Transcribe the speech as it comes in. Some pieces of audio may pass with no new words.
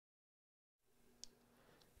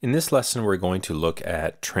In this lesson, we're going to look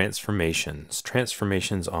at transformations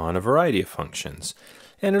on a variety of functions.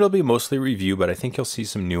 And it'll be mostly review, but I think you'll see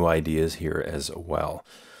some new ideas here as well.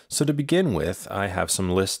 So to begin with, I have some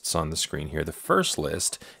lists on the screen here. The first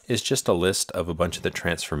list is just a list of a bunch of the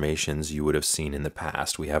transformations you would have seen in the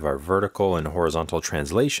past. We have our vertical and horizontal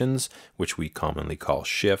translations, which we commonly call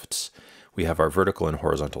shifts. We have our vertical and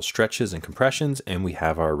horizontal stretches and compressions, and we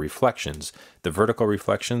have our reflections. The vertical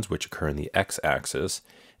reflections, which occur in the x-axis,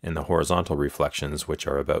 and the horizontal reflections, which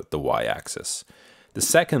are about the y-axis. The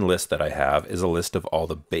second list that I have is a list of all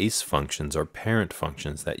the base functions or parent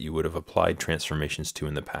functions that you would have applied transformations to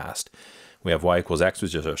in the past. We have y equals x,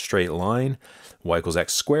 which is our straight line, y equals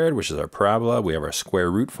x squared, which is our parabola. We have our square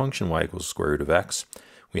root function, y equals square root of x.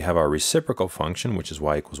 We have our reciprocal function, which is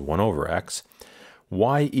y equals 1 over x.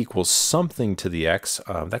 Y equals something to the x,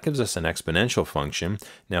 that gives us an exponential function.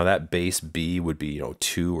 Now that base b would be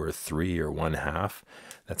 2 or 3 or 1/2.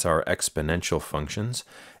 That's our exponential functions.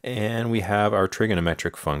 And we have our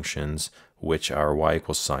trigonometric functions, which are y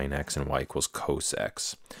equals sine x and y equals cos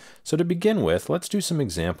x. So to begin with, let's do some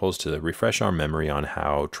examples to refresh our memory on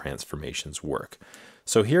how transformations work.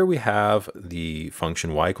 So here we have the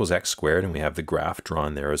function y equals x squared, and we have the graph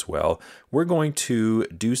drawn there as well. We're going to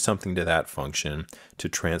do something to that function to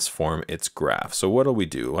transform its graph. So what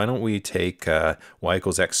do? Why don't we take y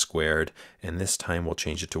equals x squared, and this time we'll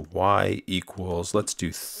change it to y equals, let's do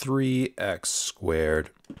 3x squared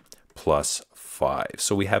plus 5.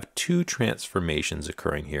 So we have two transformations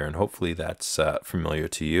occurring here, and hopefully that's familiar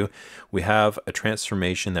to you. We have a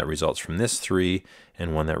transformation that results from this 3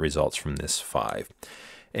 and one that results from this 5.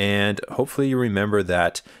 And hopefully you remember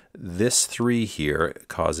that this 3 here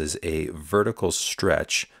causes a vertical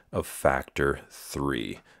stretch of factor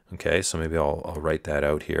 3. Okay, so maybe I'll write that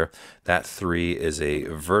out here. That 3 is a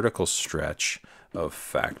vertical stretch of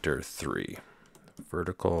factor 3.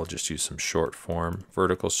 Vertical, I'll just use some short form,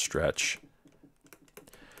 vertical stretch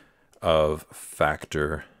of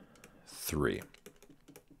factor 3.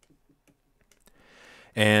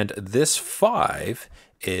 And this 5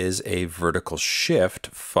 is a vertical shift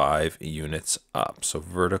 5 units up. So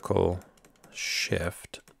vertical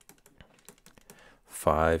shift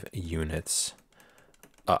 5 units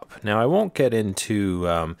up. Now I won't get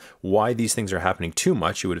into why these things are happening too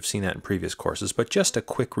much. You would have seen that in previous courses, but just a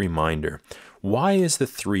quick reminder. Why is the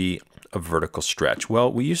 3 a vertical stretch?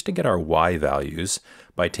 Well, we used to get our y values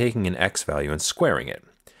by taking an x value and squaring it.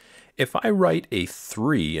 If I write a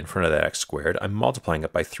 3 in front of that x squared, I'm multiplying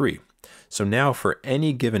it by 3. So now for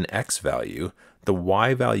any given x value, the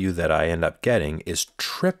y value that I end up getting is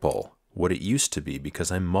triple what it used to be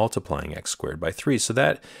because I'm multiplying x squared by 3. So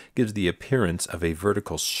that gives the appearance of a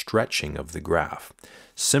vertical stretching of the graph.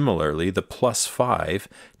 Similarly, the plus 5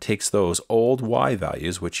 takes those old y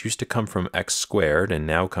values, which used to come from x squared and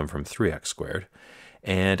now come from 3x squared,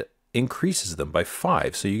 and increases them by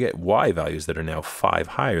 5. So you get y values that are now 5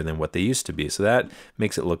 higher than what they used to be. So that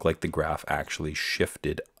makes it look like the graph actually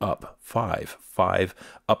shifted up 5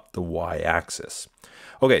 up the y-axis.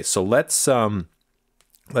 Okay, so let's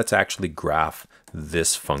actually graph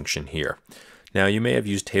this function here. Now you may have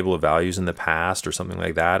used table of values in the past or something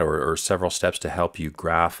like that, or several steps to help you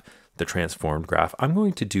graph the transformed graph. I'm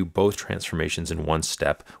going to do both transformations in one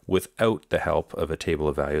step without the help of a table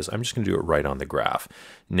of values. I'm just going to do it right on the graph.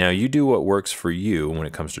 Now you do what works for you when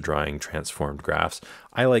it comes to drawing transformed graphs.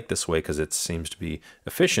 I like this way because it seems to be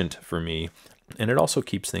efficient for me, and it also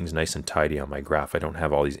keeps things nice and tidy on my graph. I don't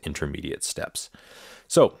have all these intermediate steps.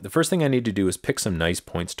 So the first thing I need to do is pick some nice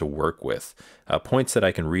points to work with. Points that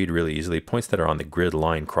I can read really easily, points that are on the grid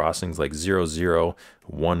line crossings, like 0, 0,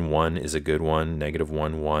 1, 1 is a good one, negative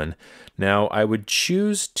 1, 1. Now I would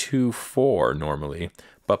choose 2, 4 normally,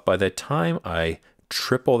 but by the time I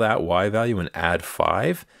triple that y value and add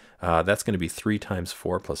 5, that's going to be 3 times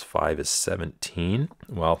 4 plus 5 is 17.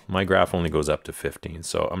 Well, my graph only goes up to 15,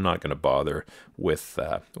 so I'm not going to bother with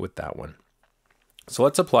that one. So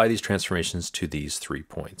let's apply these transformations to these 3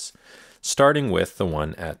 points, starting with the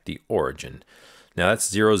one at the origin. Now that's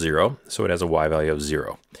 0, 0, so it has a y value of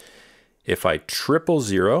 0. If I triple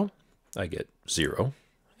 0, I get 0,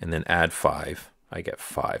 and then add 5, I get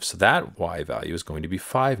 5. So that y value is going to be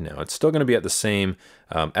 5 now. It's still going to be at the same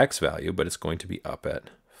x value, but it's going to be up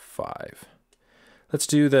at 5. Let's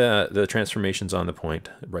do the transformations on the point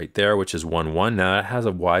right there, which is 1, 1. Now it has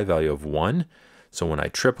a y value of 1, so when I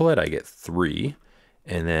triple it, I get 3.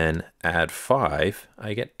 And then add 5,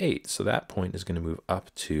 I get 8. So that point is going to move up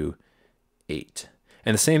to 8.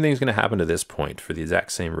 And the same thing is going to happen to this point for the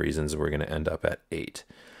exact same reasons. We're going to end up at 8.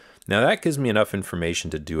 Now that gives me enough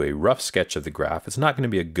information to do a rough sketch of the graph. It's not going to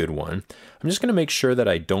be a good one. I'm just going to make sure that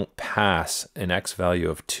I don't pass an x value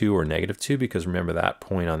of 2 or -2, because remember that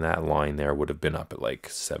point on that line there would have been up at like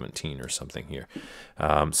 17 or something here.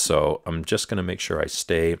 So I'm just going to make sure I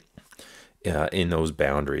stay in those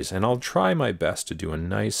boundaries, and I'll try my best to do a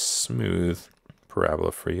nice smooth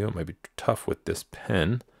parabola for you. It might be tough with this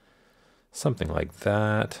pen. Something like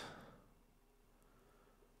that.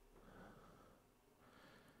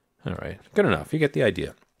 All right, good enough. You get the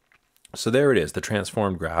idea. So there it is, the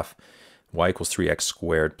transformed graph, y equals 3x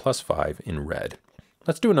squared plus 5 in red.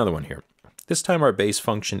 Let's do another one here. This time our base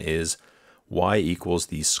function is y equals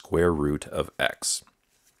the square root of x.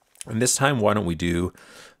 And this time, why don't we do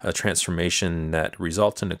a transformation that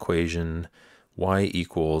results in an equation y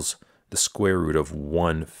equals the square root of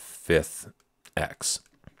 1/5 x.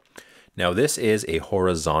 Now this is a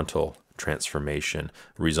horizontal transformation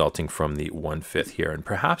resulting from the 1/5 here. And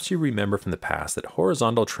perhaps you remember from the past that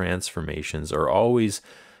horizontal transformations are always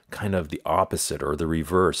kind of the opposite or the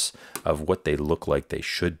reverse of what they look like they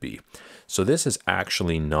should be. So this is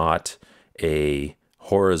actually not a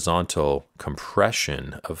horizontal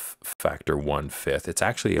compression of factor 1/5. It's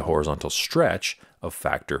actually a horizontal stretch of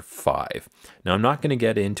factor 5. Now I'm not going to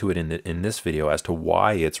get into it in this video as to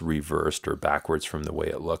why it's reversed or backwards from the way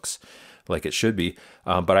it looks like it should be,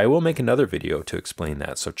 but I will make another video to explain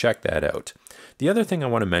that, so check that out. The other thing I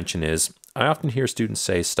want to mention is I often hear students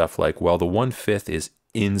say stuff like, well, the 1/5 is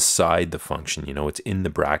inside the function, you know, it's in the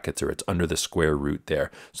brackets or it's under the square root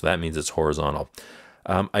there, so that means it's horizontal.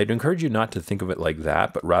 I'd encourage you not to think of it like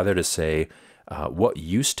that, but rather to say what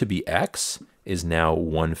used to be x is now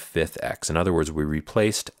 1/5 x. In other words, we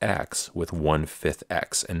replaced x with 1/5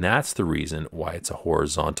 x, and that's the reason why it's a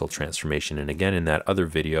horizontal transformation. And again, in that other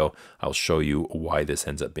video, I'll show you why this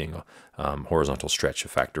ends up being a horizontal stretch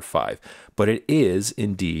of factor 5. But it is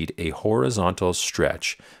indeed a horizontal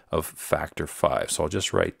stretch of factor 5. So I'll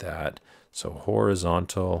just write that. So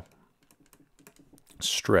horizontal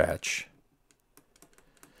stretch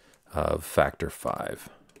of factor 5.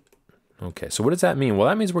 Okay, so what does that mean? Well,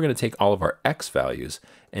 that means we're going to take all of our x values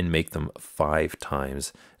and make them 5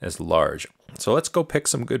 times as large. So let's go pick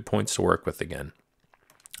some good points to work with again.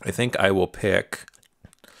 I think I will pick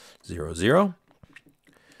 0, 0.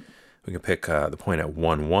 We can pick the point at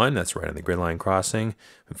 1, 1. That's right on the grid line crossing.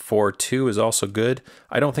 4, 2 is also good.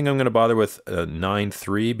 I don't think I'm going to bother with 9,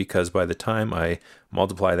 3, because by the time I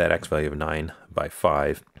multiply that x value of 9 by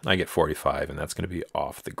 5, I get 45, and that's going to be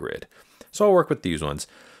off the grid. So I'll work with these ones.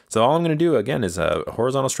 So all I'm going to do, again, is a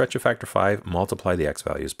horizontal stretch of factor 5, multiply the x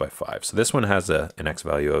values by 5. So this one has an x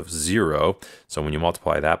value of 0. So when you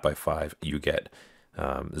multiply that by 5, you get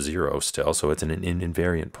 0 still. So it's an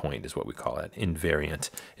invariant point is what we call it. Invariant.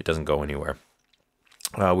 It doesn't go anywhere.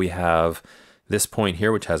 We have this point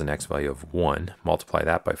here, which has an x value of 1. Multiply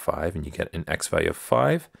that by 5, and you get an x value of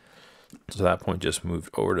 5. So that point just moved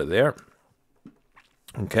over to there.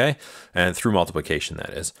 Okay, and through multiplication, that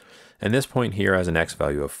is. And this point here has an x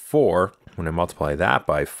value of 4. When I multiply that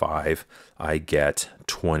by 5, I get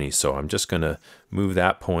 20. So I'm just going to move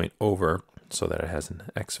that point over so that it has an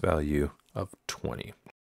x value of 20.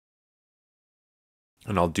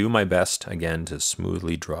 And I'll do my best, again, to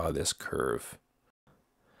smoothly draw this curve.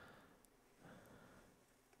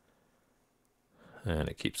 And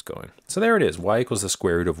it keeps going. So there it is. Y equals the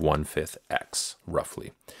square root of 1/5 x,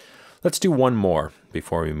 roughly. Let's do one more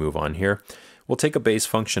before we move on here. We'll take a base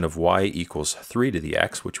function of y equals 3 to the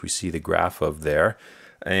x, which we see the graph of there,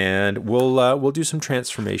 and we'll do some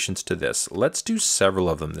transformations to this. Let's do several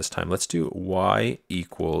of them this time. Let's do y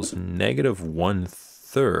equals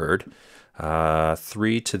 -1/3,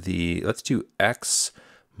 3 to the, let's do x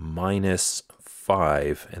minus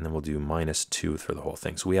 5, and then we'll do -2 for the whole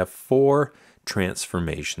thing. So we have 4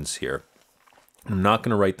 transformations here. I'm not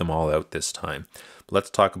going to write them all out this time. But let's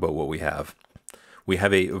talk about what we have. We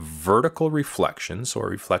have a vertical reflection, so a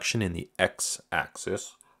reflection in the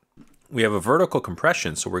x-axis. We have a vertical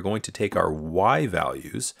compression, so we're going to take our y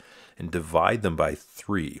values and divide them by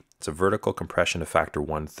 3. It's a vertical compression of factor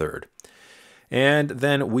 1/3. And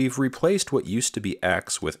then we've replaced what used to be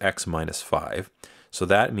x with x minus 5. So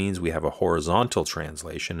that means we have a horizontal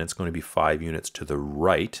translation. It's going to be 5 units to the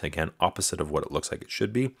right, again, opposite of what it looks like it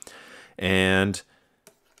should be, and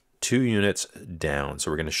 2 units down.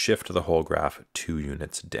 So we're going to shift the whole graph 2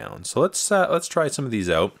 units down. So let's try some of these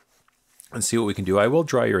out and see what we can do. I will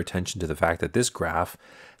draw your attention to the fact that this graph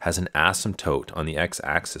has an asymptote on the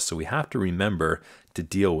x-axis. So we have to remember to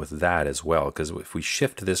deal with that as well, because if we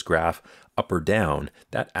shift this graph up or down,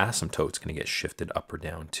 that asymptote is going to get shifted up or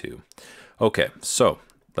down too. Okay, so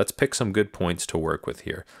let's pick some good points to work with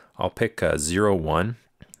here. I'll pick 0, 1.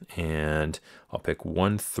 and I'll pick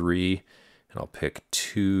 1, 3, and I'll pick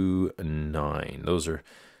 2, 9. Those are,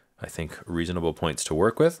 I think, reasonable points to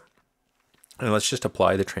work with. And let's just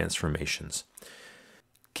apply the transformations.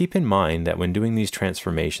 Keep in mind that when doing these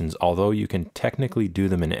transformations, although you can technically do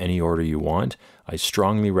them in any order you want, I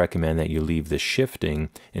strongly recommend that you leave the shifting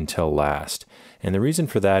until last. And the reason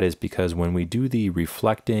for that is because when we do the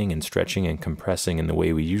reflecting and stretching and compressing in the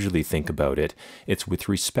way we usually think about it, it's with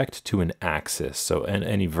respect to an axis. So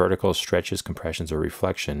any vertical stretches, compressions, or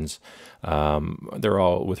reflections, they're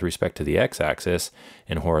all with respect to the x-axis,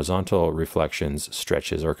 and horizontal reflections,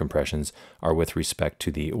 stretches, or compressions are with respect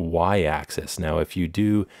to the y-axis. Now, if you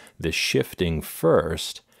do the shifting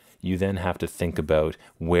first, you then have to think about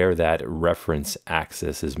where that reference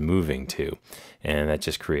axis is moving to. And that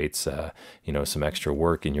just creates, some extra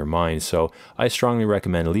work in your mind. So I strongly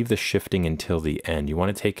recommend leave the shifting until the end. You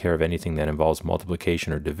want to take care of anything that involves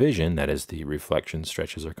multiplication or division, that is the reflections,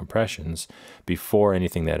 stretches, or compressions, before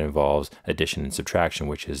anything that involves addition and subtraction,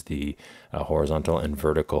 which is the horizontal and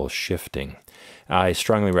vertical shifting. I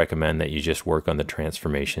strongly recommend that you just work on the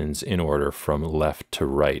transformations in order from left to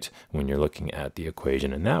right when you're looking at the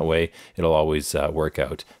equation. And that way, it'll always work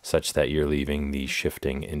out such that you're leaving the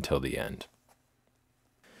shifting until the end.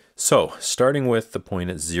 So starting with the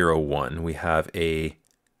point at 0, 1, we have a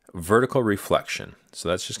vertical reflection. So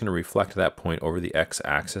that's just going to reflect that point over the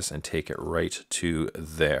x-axis and take it right to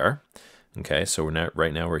there. Okay, so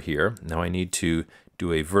right now we're here. Now I need to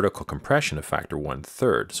do a vertical compression of factor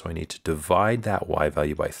 1/3. So I need to divide that y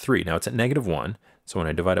value by 3. Now it's at -1. So when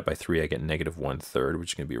I divide it by 3, I get -1/3,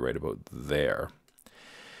 which is going to be right about there.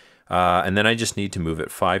 And then I just need to move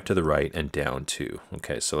it 5 to the right and down 2.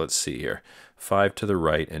 Okay, so let's see here. 5 to the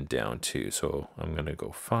right and down 2. So I'm going to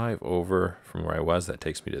go 5 over from where I was. That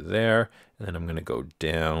takes me to there. And then I'm going to go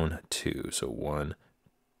down 2. So 1,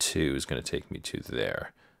 2 is going to take me to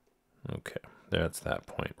there. Okay, that's that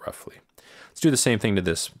point roughly. Let's do the same thing to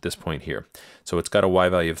this point here. So it's got a y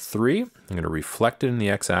value of 3. I'm going to reflect it in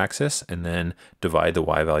the x-axis and then divide the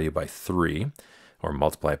y value by 3. Or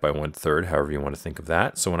multiply it by 1/3, however you want to think of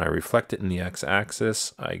that. So when I reflect it in the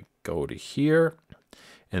x-axis, I go to here,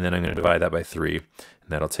 and then I'm going to divide that by 3, and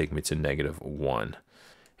that'll take me to -1.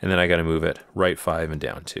 And then I got to move it right 5 and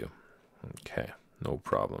down 2. Okay, no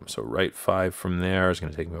problem. So right 5 from there is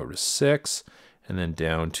going to take me over to 6, and then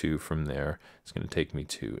down 2 from there is going to take me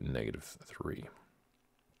to -3.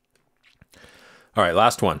 All right,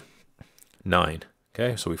 last one, 9.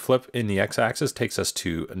 Okay, so we flip in the x-axis, takes us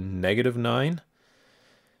to -9.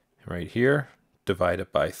 Right here, divide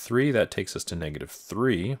it by 3, that takes us to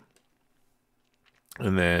 -3.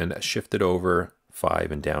 And then shift it over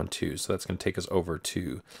 5 and down 2. So that's going to take us over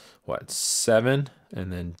to, 7,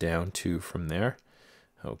 and then down 2 from there.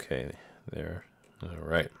 Okay, there. All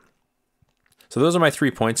right. So those are my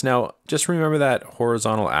 3 points. Now, just remember that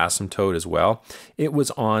horizontal asymptote as well. It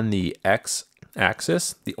was on the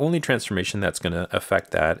x-axis. The only transformation that's going to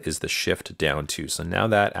affect that is the shift down 2. So now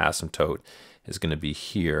that asymptote is going to be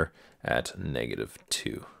here at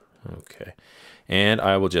 -2. Okay, and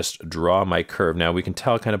I will just draw my curve. Now we can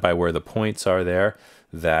tell kind of by where the points are there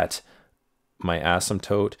that my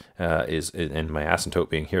asymptote and my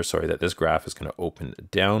asymptote being here, sorry, that this graph is going to open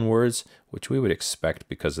downwards, which we would expect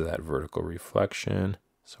because of that vertical reflection.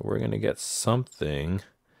 So we're going to get something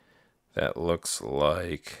that looks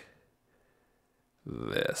like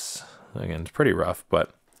this. Again, it's pretty rough,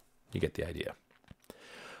 but you get the idea.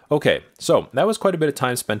 Okay, so that was quite a bit of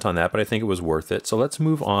time spent on that, but I think it was worth it. So let's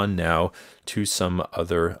move on now to some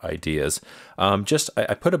other ideas. I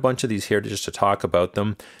put a bunch of these here just to talk about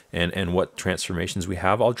them and what transformations we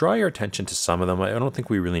have. I'll draw your attention to some of them. I don't think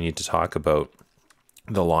we really need to talk about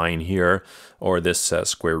the line here or this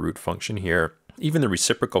square root function here, even the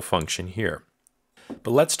reciprocal function here.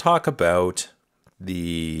 But let's talk about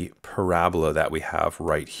the parabola that we have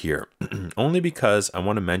right here, only because I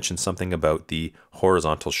want to mention something about the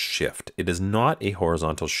horizontal shift. It is not a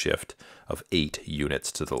horizontal shift of 8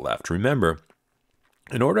 units to the left. Remember,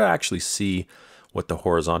 in order to actually see what the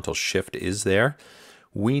horizontal shift is there,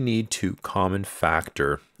 we need to common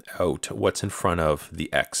factor out what's in front of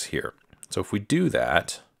the x here. So if we do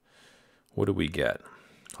that, what do we get?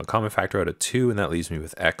 I'll common factor out a 2, and that leaves me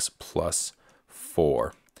with x plus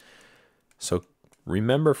 4. So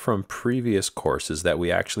remember from previous courses that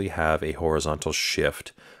we actually have a horizontal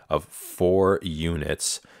shift of 4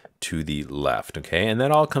 units to the left, okay? And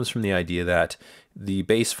that all comes from the idea that the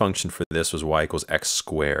base function for this was y equals x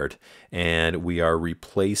squared, and we are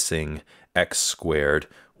replacing x squared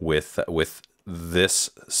with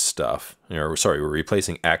this stuff. Or sorry, we're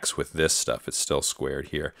replacing x with this stuff. It's still squared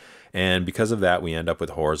here. And because of that, we end up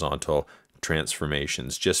with horizontal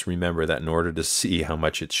transformations, just remember that in order to see how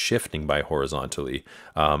much it's shifting by horizontally,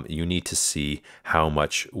 you need to see how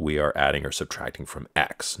much we are adding or subtracting from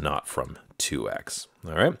x, not from 2x.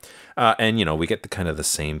 All right. And, you know, we get the kind of the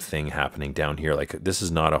same thing happening down here. Like this is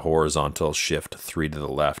not a horizontal shift 3 to the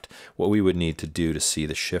left. What we would need to do to see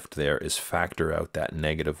the shift there is factor out that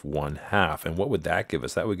 -1/2. And what would that give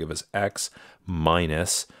us? That would give us x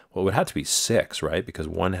minus, well, it would have to be 6, right? Because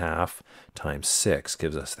 1/2 times 6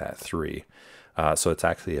 gives us that 3. So it's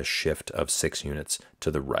actually a shift of 6 units to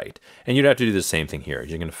the right. And you'd have to do the same thing here.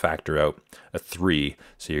 You're going to factor out a 3.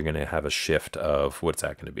 So you're going to have a shift of, what's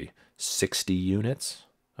that going to be? 60 units?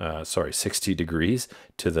 60 degrees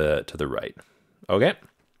to the right. Okay?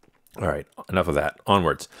 All right, enough of that.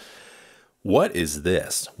 Onwards. What is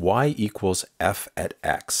this? Y equals f at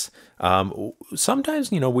x.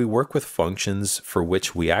 Sometimes, you know, we work with functions for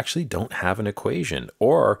which we actually don't have an equation,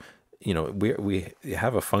 or you know, we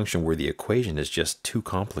have a function where the equation is just too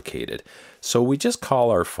complicated. So we just call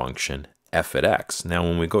our function f at x. Now,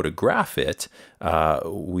 when we go to graph it,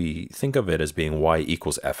 we think of it as being y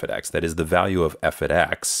equals f at x. That is, the value of f at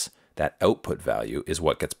x, that output value, is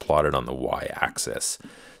what gets plotted on the y-axis.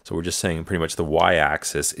 So we're just saying pretty much the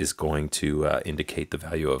y-axis is going to indicate the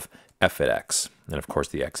value of f at x. And of course,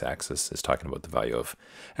 the x-axis is talking about the value of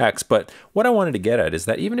x. But what I wanted to get at is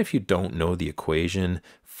that even if you don't know the equation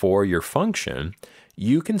for your function,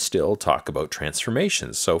 you can still talk about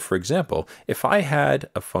transformations. So for example, if I had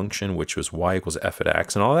a function which was y equals f at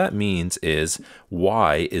x, and all that means is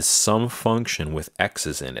y is some function with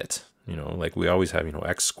x's in it. You know, like we always have, you know,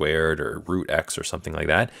 x squared or root x or something like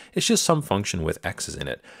that. It's just some function with x's in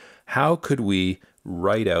it. How could we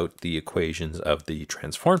write out the equations of the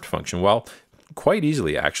transformed function? Well, quite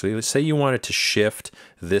easily, actually. Let's say you wanted to shift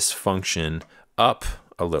this function up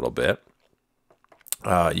a little bit.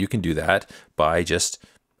 You can do that by just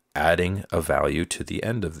adding a value to the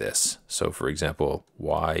end of this. So for example,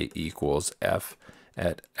 y equals f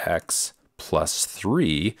at x plus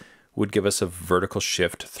 3 would give us a vertical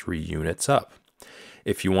shift 3 units up.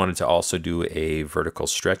 If you wanted to also do a vertical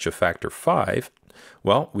stretch of factor 5,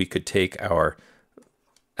 well, we could take our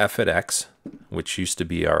f at x, which used to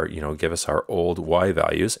be our, you know, give us our old y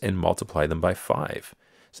values, and multiply them by 5.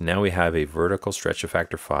 So now we have a vertical stretch of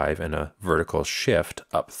factor 5 and a vertical shift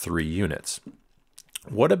up 3 units.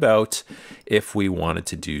 What about if we wanted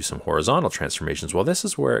to do some horizontal transformations? Well, this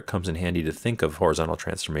is where it comes in handy to think of horizontal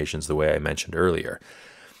transformations the way I mentioned earlier.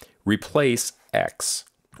 Replace x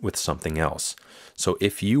with something else. So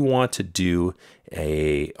if you want to do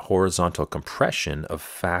a horizontal compression of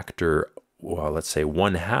factor, well, let's say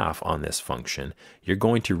 1/2 on this function, you're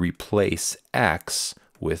going to replace x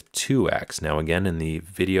with 2x. Now again, in the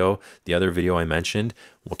other video I mentioned,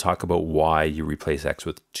 we'll talk about why you replace x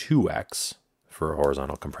with 2x for a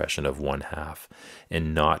horizontal compression of 1/2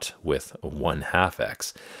 and not with 1/2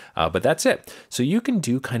 x. But that's it. So you can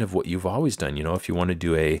do kind of what you've always done. You know, if you want to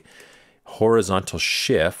do a horizontal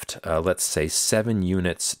shift, let's say 7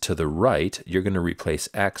 units to the right, you're going to replace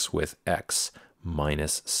x with x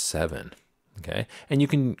minus 7. Okay, and you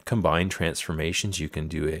can combine transformations. You can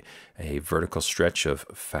do a vertical stretch of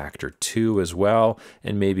factor 2 as well,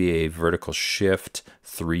 and maybe a vertical shift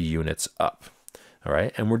 3 units up. All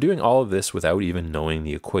right, and we're doing all of this without even knowing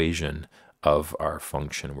the equation of our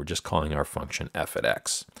function. We're just calling our function f at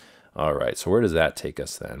x. All right, so where does that take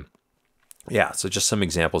us then? Yeah, so just some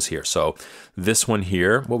examples here. So this one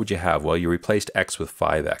here, what would you have? Well, you replaced x with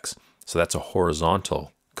 5x. So that's a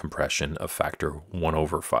horizontal compression of factor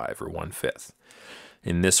 1/5 or 1/5.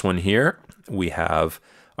 In this one here, we have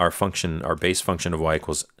our function, our base function of y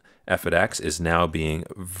equals f at x is now being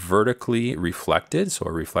vertically reflected, so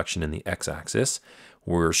a reflection in the x-axis.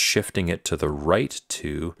 We're shifting it to the right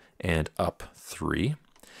 2 and up 3.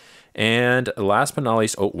 And last but not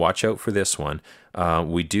least, oh, watch out for this one.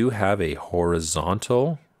 We do have a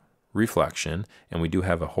horizontal reflection, and we do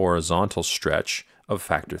have a horizontal stretch of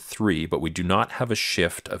factor 3, but we do not have a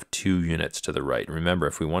shift of 2 units to the right. Remember,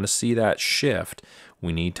 if we want to see that shift,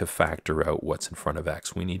 we need to factor out what's in front of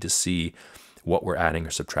x. We need to see what we're adding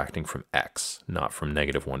or subtracting from x, not from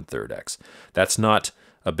 -1/3 x. That's not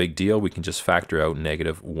a big deal. We can just factor out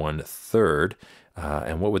 -1/3.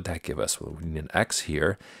 And what would that give us? Well, we need an x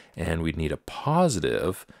here, and we'd need a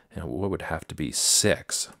positive, and what would have to be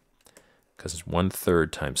 6? Because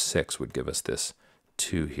 1/3 times 6 would give us this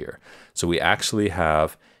 2 here. So we actually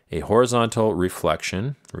have a horizontal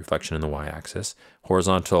reflection in the y-axis,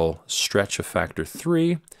 horizontal stretch of factor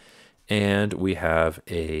 3, and we have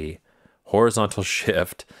a horizontal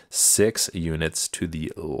shift 6 units to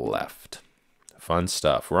the left. Fun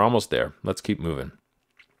stuff. We're almost there. Let's keep moving.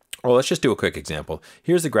 Well, let's just do a quick example.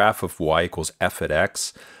 Here's the graph of y equals f at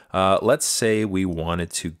x. Let's say we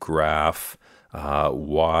wanted to graph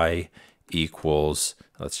y equals,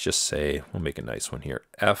 let's just say, we'll make a nice one here,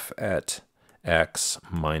 f at x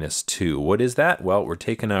minus 2. What is that? Well, we're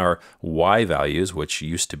taking our y values, which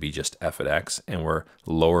used to be just f at x, and we're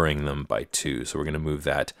lowering them by 2. So we're going to move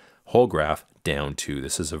that whole graph down 2.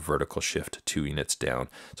 This is a vertical shift 2 units down.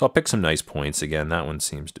 So I'll pick some nice points. Again, that one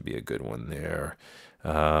seems to be a good one there.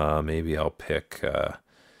 Maybe I'll pick, I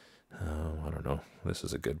don't know, this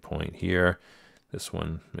is a good point here. This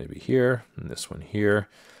one maybe here, and this one here.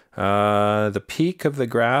 The peak of the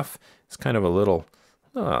graph is kind of a little,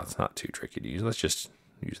 it's not too tricky to use. Let's just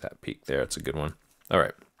use that peak there. It's a good one. All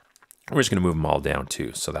right. We're just going to move them all down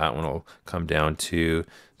 2. So that one will come down 2.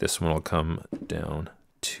 This one will come down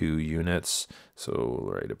 2 units. So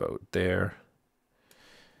right about there.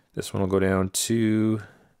 This one will go down 2.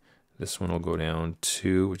 This one will go down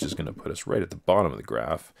 2, which is going to put us right at the bottom of the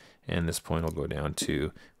graph. And this point will go down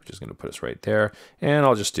 2, which is going to put us right there. And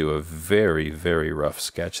I'll just do a very, very rough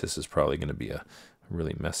sketch. This is probably going to be a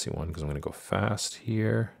really messy one because I'm going to go fast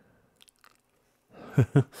here.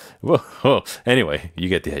 Whoa. Anyway, you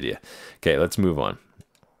get the idea. Okay, let's move on.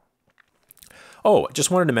 Oh, just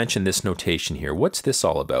wanted to mention this notation here. What's this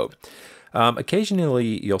all about?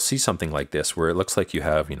 Occasionally, you'll see something like this where it looks like you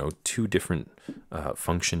have, 2 different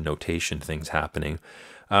function notation things happening.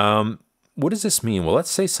 What does this mean? Well, let's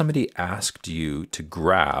say somebody asked you to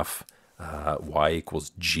graph y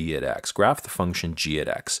equals g at x. Graph the function g at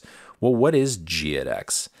x. Well, what is g at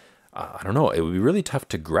x? I don't know. It would be really tough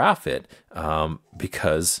to graph it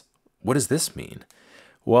because what does this mean?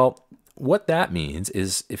 Well, what that means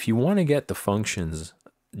is if you want to get the function's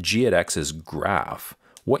g at x's graph,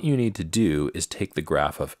 what you need to do is take the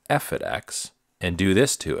graph of f at x and do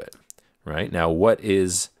this to it, right? Now, what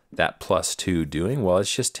is that plus 2 doing? Well,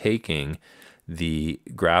 it's just taking the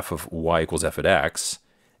graph of y equals f at x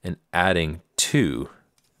and adding 2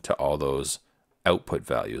 to all those output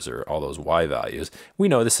values or all those y values. We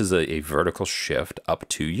know this is a vertical shift up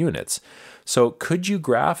 2 units. So could you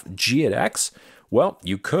graph g at x? Well,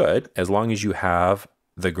 you could, as long as you have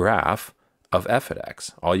the graph of f at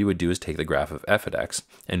x. All you would do is take the graph of f at x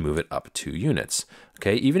and move it up 2 units.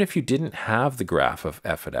 Okay, even if you didn't have the graph of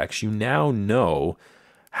f at x, you now know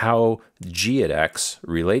how g at x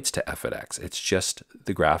relates to f at x. It's just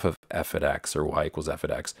the graph of f at x or y equals f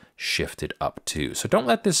at x shifted up 2. So don't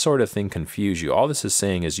let this sort of thing confuse you. All this is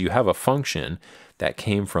saying is you have a function that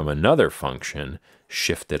came from another function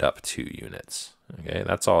shifted up 2 units. Okay,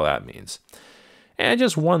 that's all that means. And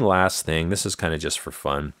just one last thing. This is kind of just for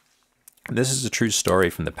fun. This is a true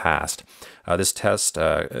story from the past. This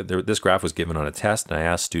graph was given on a test, and I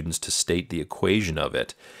asked students to state the equation of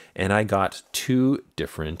it. And I got 2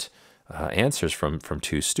 different answers from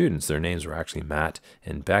 2 students. Their names were actually Matt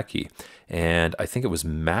and Becky. And I think it was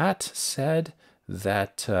Matt said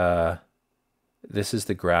that this is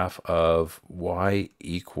the graph of y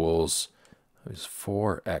equals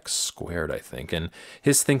 4x squared, I think. And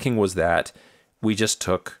his thinking was that we just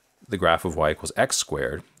took the graph of y equals x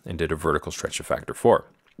squared and did a vertical stretch of factor 4.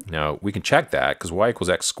 Now, we can check that because y equals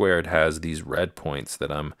x squared has these red points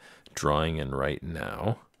that I'm drawing in right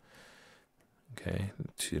now. Okay,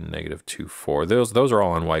 to negative 2, 4. Those are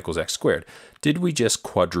all on y equals x squared. Did we just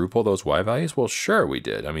quadruple those y values? Well, sure we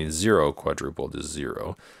did. I mean, 0 quadrupled is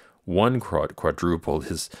 0. 1 quadrupled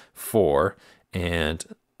is 4. And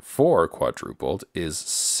 4 quadrupled is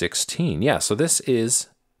 16. Yeah, so this is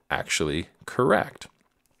actually correct.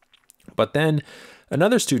 But then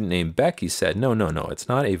another student named Becky said, no, it's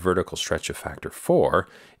not a vertical stretch of factor 4.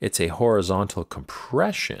 It's a horizontal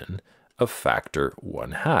compression of factor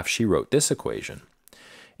 1/2. She wrote this equation.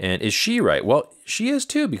 And is she right? Well, she is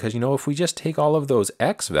too, because, if we just take all of those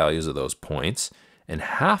x values of those points and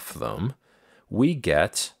half them, we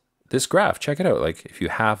get this graph. Check it out. Like if you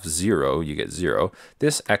half 0, you get 0.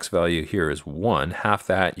 This x value here is 1. Half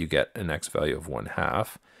that, you get an x value of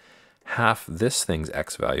 1/2. Half this thing's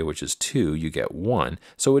x value, which is 2, you get 1.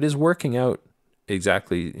 So it is working out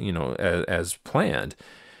exactly, as planned.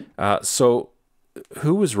 So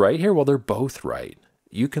who was right here? Well, they're both right.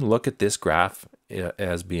 You can look at this graph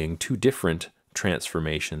as being 2 different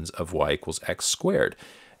transformations of y equals x squared,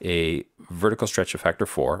 a vertical stretch of factor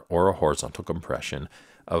 4 or a horizontal compression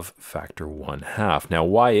of factor 1/2. Now,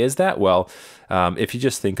 why is that? Well, if you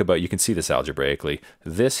just think about, you can see this algebraically.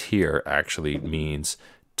 This here actually means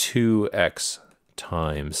 2x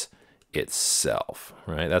times itself,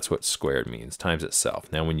 right? That's what squared means, times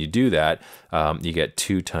itself. Now, when you do that, you get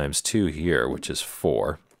 2 times 2 here, which is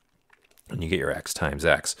 4. And you get your x times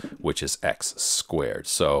x, which is x squared.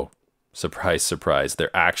 So surprise, surprise,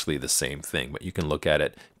 they're actually the same thing, but you can look at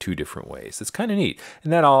it two different ways. It's kind of neat.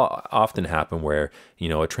 And that'll often happen where,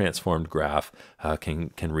 a transformed graph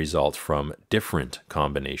can result from different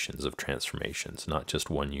combinations of transformations, not just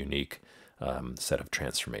one unique set of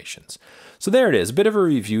transformations. So there it is, a bit of a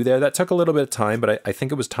review there. That took a little bit of time, but I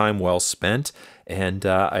think it was time well spent, and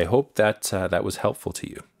I hope that that was helpful to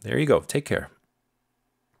you. There you go. Take care.